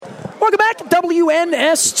Welcome back to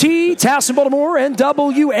WNST, Towson, Baltimore, and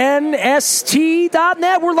WNST.net.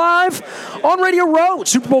 We're live on Radio Row,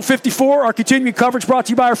 Super Bowl 54. Our continuing coverage brought to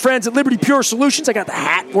you by our friends at Liberty Pure Solutions. I got the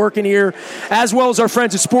hat working here, as well as our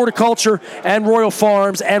friends at Sporticulture and Royal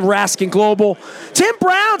Farms and Raskin Global. Tim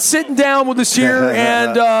Brown sitting down with us here,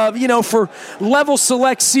 and, for Level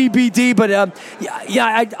Select CBD. But,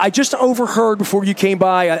 I just overheard before you came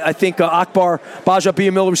by, I think Akbar Baja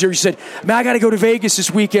Miller was here. He said, man, I got to go to Vegas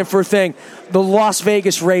this weekend for a thing. The Las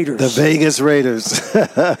Vegas Raiders. The Vegas Raiders.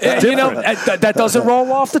 That doesn't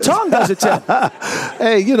roll off the tongue, does it, Tim?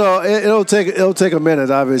 Hey, it'll take a minute,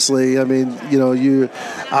 obviously. I mean,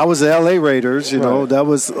 I was the LA Raiders, know, that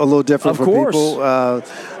was a little different for people.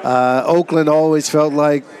 Oakland always felt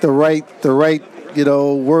like the right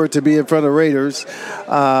word to be in front of Raiders.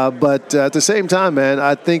 But at the same time, man,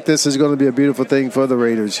 I think this is going to be a beautiful thing for the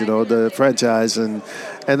Raiders, the franchise. And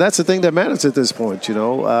that's the thing that matters at this point,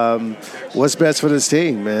 what's best for this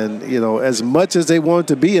team. And, as much as they wanted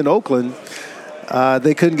to be in Oakland,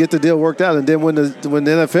 they couldn't get the deal worked out. And then when the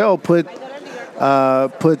NFL put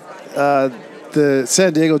the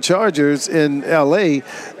San Diego Chargers in L.A.,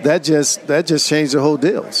 that just changed the whole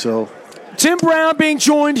deal. So Tim Brown being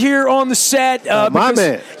joined here on the set. My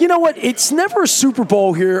man. You know what? It's never a Super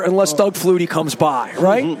Bowl here unless Doug Flutie comes by,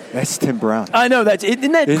 right? Mm-hmm. That's Tim Brown. I know.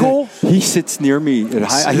 Isn't that cool? He sits near me. He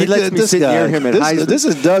lets me sit near him at Heisman. This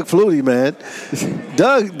is Doug Flutie, man.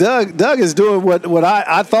 Doug is doing what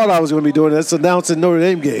I thought I was going to be doing. That's announcing Notre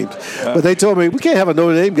Dame games. But they told me, we can't have a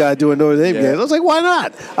Notre Dame guy doing Notre Dame games. I was like, why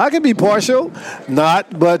not? I can be partial.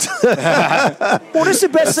 Not, but. Well, this is the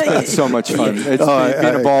best thing. That's so much fun. It's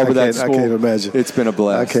being involved with that school. I can't imagine. It's been a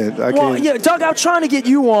blast. I can't. Well, yeah, Doug, I was trying to get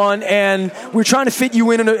you on, and we were trying to fit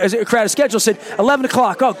you in a crowded schedule. Said 11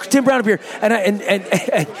 o'clock. Oh, Tim Brown up here,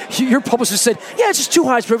 and your publicist said, yeah, it's just 2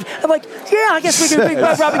 Heisman. I'm like, yeah, I guess we can big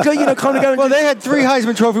Robin Good, come together. Well, they had 3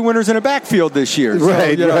 Heisman Trophy winners in a backfield this year.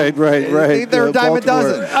 Right. They're a dime a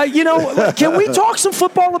dozen. Can we talk some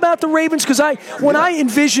football about the Ravens? Because when I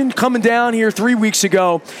envisioned coming down here 3 weeks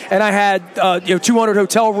ago, and I had 200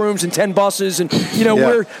 hotel rooms and 10 buses, and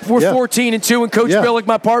we're 14-2, and Coach Billick,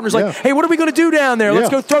 my partner's like, hey, what are we going to do down there? Let's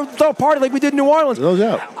go throw a party like we did in New Orleans. No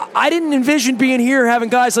doubt. I didn't envision being here having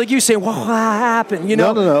guys like you saying, well, what happened?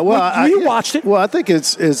 No. Well, you watched it. Well, I think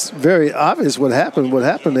it's very obvious what happened. What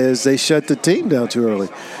happened is they shut the team down too early.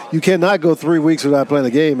 You cannot go 3 weeks without playing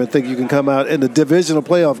a game and think you can come out in the divisional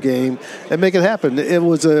playoff game and make it happen. It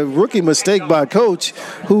was a rookie mistake by a coach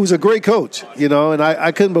who's a great coach, and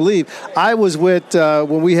I couldn't believe. I was with,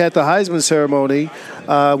 when we had the Heisman ceremony,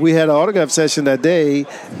 we had an autograph session that day,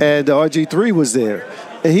 and RG3 was there.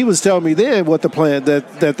 And he was telling me then what the plan,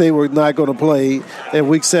 that they were not going to play in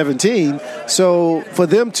Week 17. So for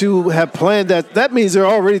them to have planned that means they're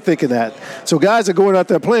already thinking that. So guys are going out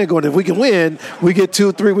there playing, going, if we can win, we get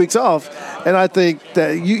 2-3 weeks off. And I think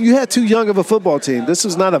that you had too young of a football team. This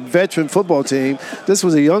was not a veteran football team. This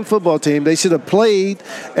was a young football team. They should have played,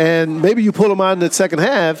 and maybe you pull them out in the second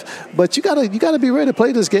half. But you gotta be ready to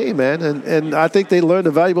play this game, man. And I think they learned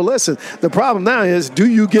a valuable lesson. The problem now is, do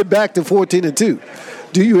you get back to 14-2?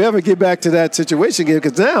 Do you ever get back to that situation again?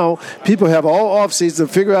 Because now people have all offseason to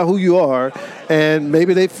figure out who you are, and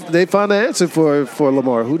maybe they found the answer for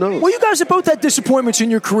Lamar. Who knows? Well, you guys have both had disappointments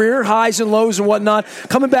in your career, highs and lows and whatnot.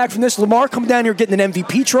 Coming back from this, Lamar coming down here getting an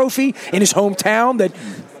MVP trophy in his hometown that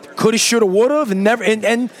coulda, shoulda, woulda, and never.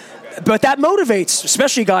 But that motivates,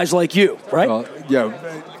 especially guys like you, right?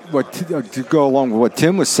 Well, to go along with what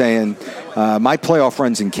Tim was saying, my playoff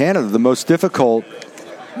runs in Canada, the most difficult.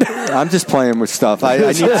 I'm just playing with stuff. I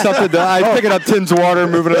need something. I'm picking up Tim's water,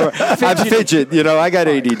 moving it over. I fidget. I got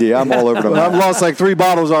ADD. I'm all over the map. I've lost like 3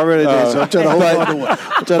 bottles already today, so I'm trying to hold on to one.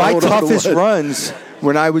 My toughest runs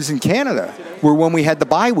when I was in Canada were when we had the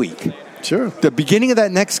bye week. Sure. The beginning of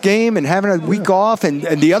that next game and having a week off, and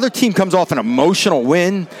the other team comes off an emotional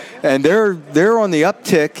win, and they're on the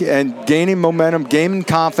uptick and gaining momentum, gaining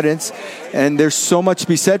confidence, and there's so much to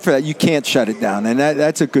be said for that. You can't shut it down, and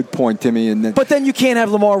that's a good point, Timmy. But then you can't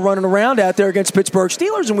have Lamar running around out there against Pittsburgh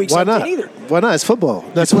Steelers in Week 17 either. Why not? It's football.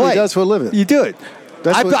 That's what he does for a living. You do it.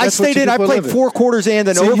 I stayed in. I played 4 quarters and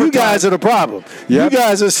an overtime. You guys are the problem. Yep. You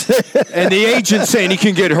guys are. And the agent's saying he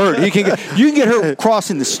can get hurt. You can get hurt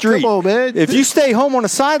crossing the street. Come on, man. If you stay home on the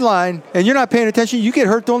sideline and you're not paying attention, you get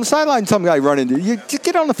hurt on the sideline. Some guy run into you. Just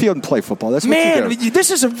get on the field and play football. That's what you do.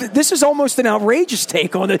 This is almost an outrageous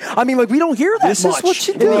take on it. I mean, we don't hear that this much. This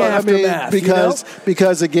is what you do. Aftermath,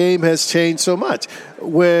 because the game has changed so much.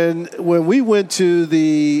 When we went to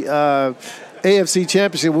the AFC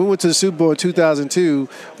Championship. We went to the Super Bowl in 2002.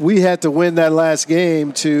 We had to win that last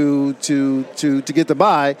game to get the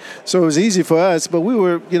bye. So it was easy for us. But we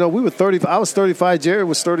were 30. I was 35. Jared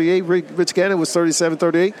was 38. Rich Gannon was 37,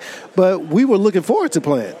 38. But we were looking forward to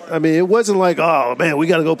playing. I mean, it wasn't like, oh man, we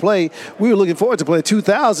got to go play. We were looking forward to playing.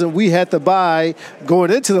 2000, we had the bye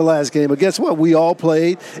going into the last game. But guess what? We all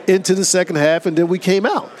played into the second half, and then we came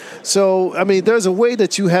out. So I mean, there's a way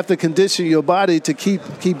that you have to condition your body to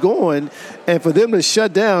keep going. And for them to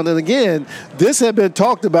shut down, and again, this had been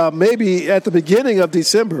talked about maybe at the beginning of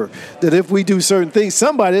December, that if we do certain things,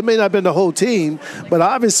 somebody, it may not have been the whole team, but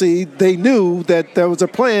obviously they knew that there was a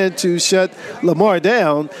plan to shut Lamar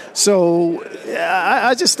down. So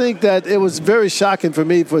I just think that it was very shocking for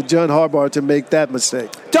me for John Harbaugh to make that mistake.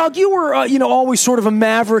 Doug, you were always sort of a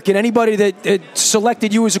maverick, and anybody that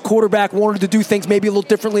selected you as a quarterback wanted to do things maybe a little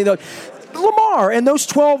differently. Lamar and those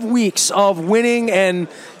 12 weeks of winning and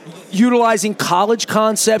utilizing college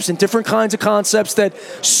concepts and different kinds of concepts that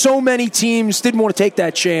so many teams didn't want to take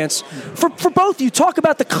that chance. For both of you, talk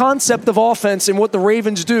about the concept of offense and what the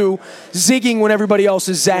Ravens do, zigging when everybody else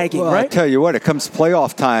is zagging, right? I tell you what, it comes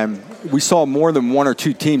playoff time, we saw more than one or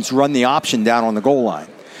two teams run the option down on the goal line.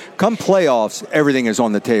 Come playoffs, everything is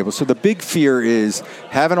on the table. So the big fear is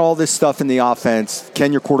having all this stuff in the offense.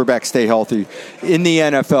 Can your quarterback stay healthy in the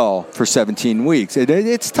NFL for 17 weeks?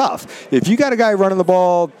 It's tough. If you got a guy running the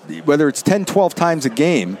ball, whether it's 10, 12 times a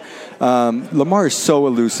game, Lamar is so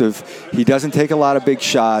elusive. He doesn't take a lot of big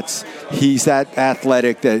shots. He's that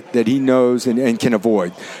athletic that he knows and can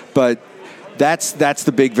avoid. But that's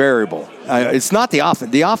the big variable. It's not the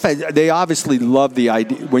offense. The offense, they obviously love the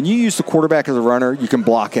idea. When you use the quarterback as a runner, you can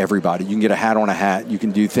block everybody. You can get a hat on a hat. You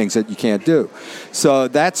can do things that you can't do. So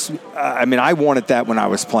that's, I wanted that when I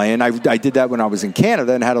was playing. I did that when I was in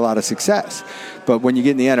Canada and had a lot of success. But when you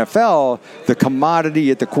get in the NFL, the commodity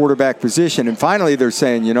at the quarterback position, and finally they're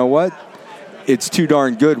saying, you know what? It's too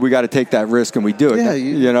darn good. We got to take that risk, and we do it. Yeah,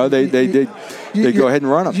 they go ahead and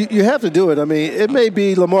run them. You have to do it. I mean, it may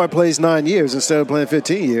be Lamar plays 9 years instead of playing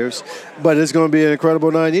 15 years, but it's going to be an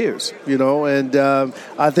incredible 9 years. And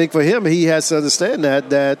I think for him, he has to understand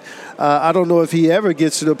that I don't know if he ever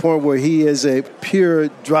gets to the point where he is a pure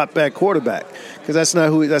drop back quarterback, because that's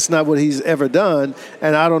not what he's ever done,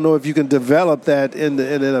 and I don't know if you can develop that in the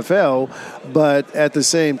NFL. But at the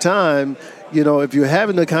same time, if you're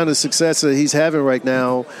having the kind of success that he's having right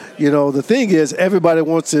now, the thing is everybody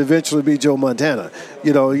wants to eventually be Joe Montana.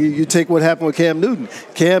 You take what happened with Cam Newton.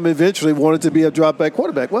 Cam eventually wanted to be a drop-back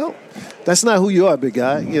quarterback. Well, that's not who you are, big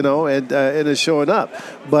guy, and it's showing up.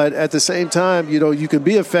 But at the same time, you can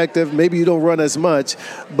be effective. Maybe you don't run as much,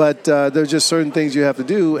 but there's just certain things you have to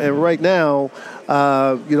do. And right now,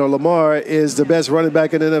 Lamar is the best running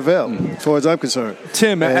back in the NFL, as far as I'm concerned.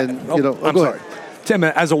 Tim, I'm sorry. Tim,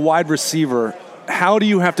 as a wide receiver, how do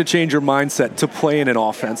you have to change your mindset to play in an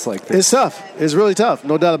offense like this? It's tough. It's really tough.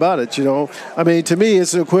 No doubt about it, to me,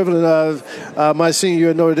 it's the equivalent of my senior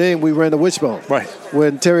year at Notre Dame, we ran the wishbone. Right.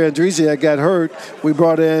 When Terry Andresiak got hurt, we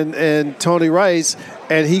brought in Tony Rice,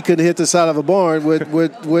 and he couldn't hit the side of a barn with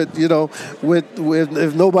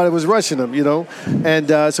if nobody was rushing him,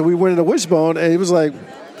 And so we went in the wishbone, and he was like,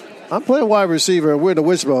 I'm playing wide receiver, and we're in the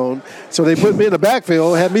wishbone. So they put me in the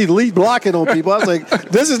backfield, had me lead blocking on people. I was like,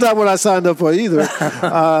 this is not what I signed up for either.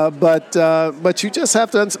 But you just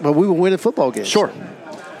have to. But we were winning football games. Sure.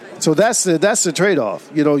 So that's the trade-off.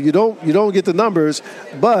 You don't get the numbers,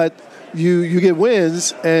 but you get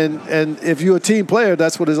wins, and if you're a team player,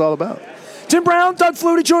 that's what it's all about. Tim Brown, Doug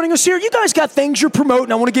Flutie joining us here. You guys got things you're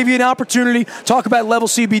promoting. I want to give you an opportunity to talk about Level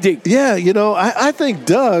CBD. Yeah, I think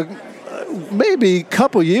Doug, maybe a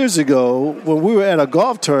couple years ago when we were at a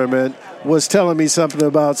golf tournament, was telling me something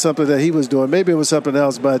about something that he was doing. Maybe it was something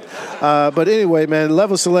else, but anyway, man,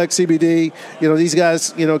 Level Select CBD. These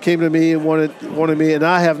guys, came to me and wanted me, and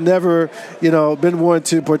I have never, been one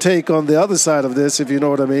to partake on the other side of this, if you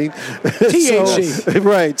know what I mean. THC,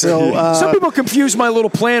 right? So some people confuse my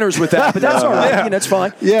little planners with that, but that's all right. That's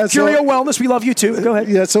fine. Yeah, Curio Wellness, we love you too. Go ahead.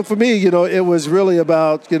 Yeah. So for me, it was really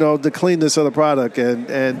about the cleanness of the product,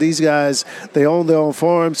 and these guys, they own their own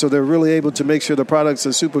farm, so they're really able to make sure the products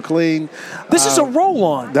are super clean. This is a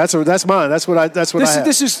roll-on. That's mine. That's what I have.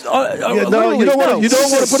 This is you don't want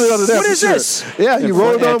to put it under there. What is this? Yeah, you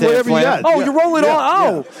roll it on whatever you got. Oh, you roll it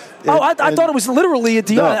on. I thought it was literally a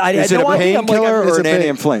deal. Is it a painkiller or an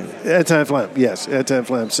anti-inflammatory? Anti-inflammatory, yes,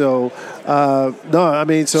 anti-inflammatory. So,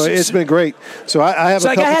 so it's been great. So I have a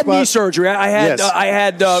couple I had spots. knee surgery. I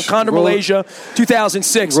had chondromalacia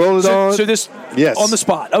 2006. Roll it on. So this on the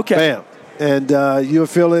spot. Okay. Bam. and you'll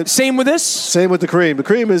feel it. Same with this? Same with the cream. The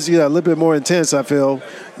cream is a little bit more intense, I feel,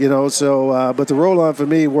 so but the roll-on for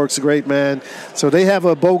me works great, man. So they have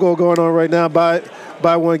a BOGO going on right now. Buy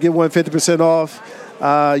one, get one 50% off.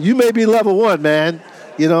 You may be level 1, man,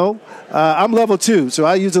 I'm level 2, so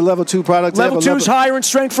I use a level 2 product. Level 2 is higher in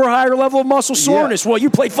strength for a higher level of muscle soreness. Yeah. Well, you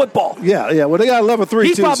play football. Yeah. Well, they got a level 3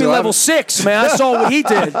 He's too. He's probably level 6, man. I saw what he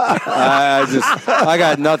did. I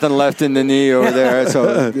got nothing left in the knee over there,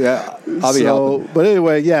 so yeah, I'll be helping. But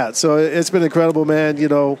anyway, so it's been incredible, man.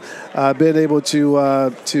 Being able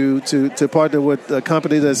to partner with a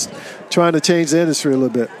company that's trying to change the industry a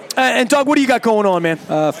little bit. And Doug, what do you got going on, man?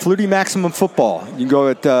 Flutie Maximum Football. You can go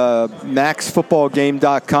at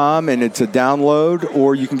maxfootballgame.com, and it's a download,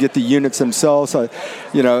 or you can get the units themselves.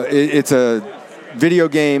 It's a video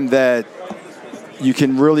game that you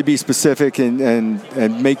can really be specific and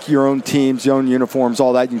make your own teams, your own uniforms,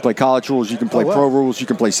 all that. You can play college rules, you can play pro rules, you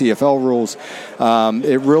can play CFL rules.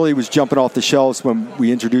 It really was jumping off the shelves when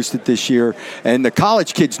we introduced it this year. And the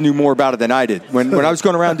college kids knew more about it than I did. When I was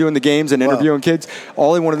going around doing the games and interviewing kids,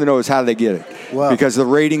 all they wanted to know is how did they get it. Wow. Because the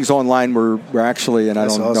ratings online were actually, and I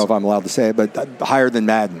don't know if I'm allowed to say it, but higher than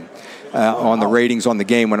Madden. On the ratings on the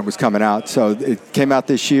game when it was coming out. So it came out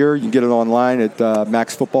this year. You can get it online at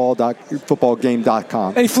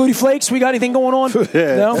maxfootballgame.com. Any Flutie Flakes? We got anything going on? No?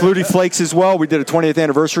 Flutie Flakes as well. We did a 20th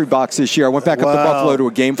anniversary box this year. I went back up to Buffalo to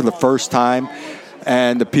a game for the first time,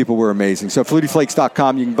 and the people were amazing. So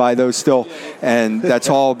FlutieFlakes.com, you can buy those still. And that's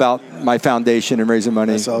all about my foundation and raising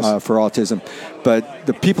money for autism. But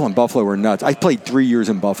the people in Buffalo were nuts. I played 3 years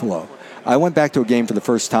in Buffalo. I went back to a game for the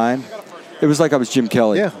first time. It was like I was Jim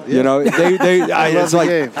Kelly. Yeah. They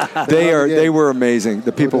were amazing.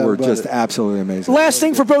 The people were just absolutely amazing. Last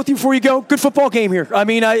thing for both of you before you go, good football game here. I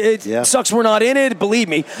mean, it sucks we're not in it, believe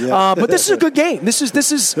me. Yeah. But this is a good game. This is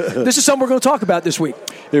something we're going to talk about this week.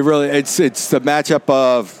 It's the matchup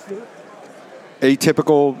of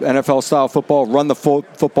atypical NFL style football, run the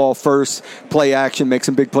football first, play action, make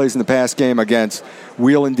some big plays in the pass game against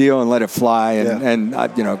wheel and deal and let it fly and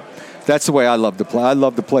that's the way I love to play. I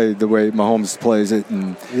love to play the way Mahomes plays it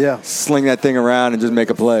and sling that thing around and just make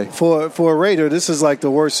a play. For a Raider, this is like the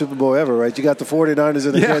worst Super Bowl ever, right? You got the 49ers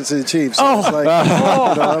and the Kansas City Chiefs. So it's like,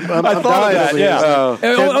 I'm dying over here.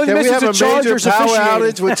 Can we have a major power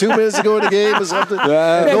outage with 2 minutes to go in the game or something?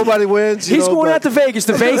 Nobody wins. He's going out to Vegas,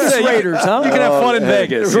 the Vegas Raiders, huh? You can have fun in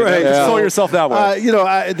Vegas. Right. Just throw yourself that way.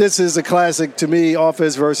 This is a classic to me,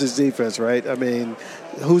 offense versus defense, right? I mean,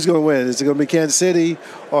 who's going to win? Is it going to be Kansas City,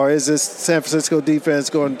 or is this San Francisco defense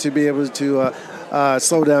going to be able to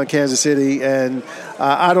slow down Kansas City? And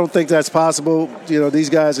I don't think that's possible. These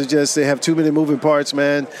guys they have too many moving parts,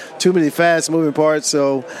 man. Too many fast moving parts.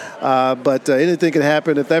 So, but anything can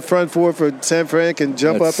happen. If that front four for San Fran can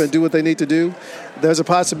jump up and do what they need to do, there's a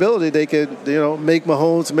possibility they could, make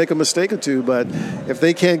Mahomes make a mistake or two. But if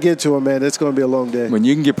they can't get to him, man, it's going to be a long day. When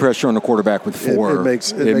you can get pressure on the quarterback with four, it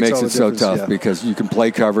makes it so tough because you can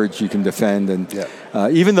play coverage, you can defend, and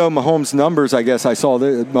even though Mahomes' numbers, I guess I saw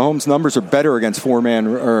Mahomes' numbers are better against 4-man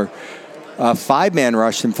or 5-man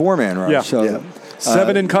rush than 4-man rush. Yeah. So,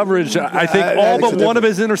 7 in coverage. I think all but one of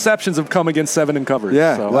his interceptions have come against 7 in coverage.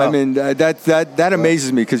 Yeah, so. I mean that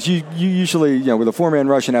amazes me because you usually with a 4-man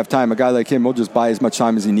rush and have time, a guy like him will just buy as much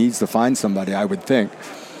time as he needs to find somebody. I would think.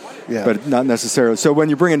 Yeah. But not necessarily. So when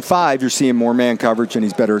you bring in 5, you're seeing more man coverage, and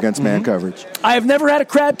he's better against man coverage. I have never had a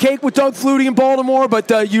crab cake with Doug Flutie in Baltimore, but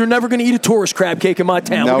you're never going to eat a tourist crab cake in my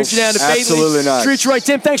town. No, we'll get you down to absolutely not. Streets Right.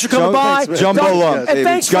 Tim, thanks for coming by. Jumbo lump. And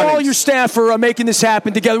thanks for all your staff for making this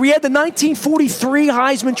happen together. We had the 1943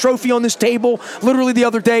 Heisman Trophy on this table literally the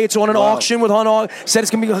other day. It's on an auction with Hunt. Said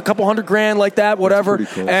it's going to be a couple $100,000 like that, whatever.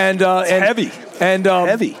 That's pretty cool. And heavy. And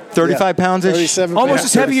heavy. 35 pounds-ish. 37 almost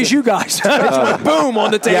as heavy as you guys. Boom,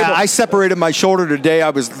 on the table. Yeah, I separated my shoulder today. I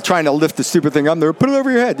was trying to lift the stupid thing up there. Put it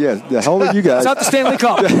over your head. Yeah, the hell are you guys? It's not the Stanley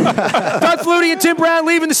Cup. Doug Flutie and Tim Brown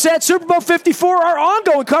leaving the set. Super Bowl 54, our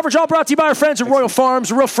ongoing coverage, all brought to you by our friends at Royal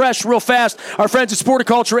Farms. Real fresh, real fast. Our friends at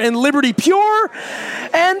Sporticulture and Liberty Pure.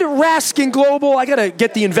 And Raskin Global. I got to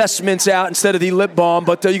get the investments out instead of the lip balm,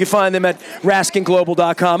 but you can find them at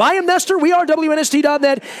raskinglobal.com. I am Nestor. We are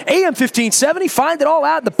WNST.net, AM 1570. Find it all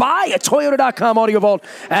out in the buy at Toyota.com Audio Vault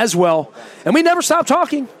as well. And we never stop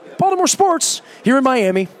talking Baltimore sports here in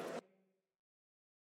Miami.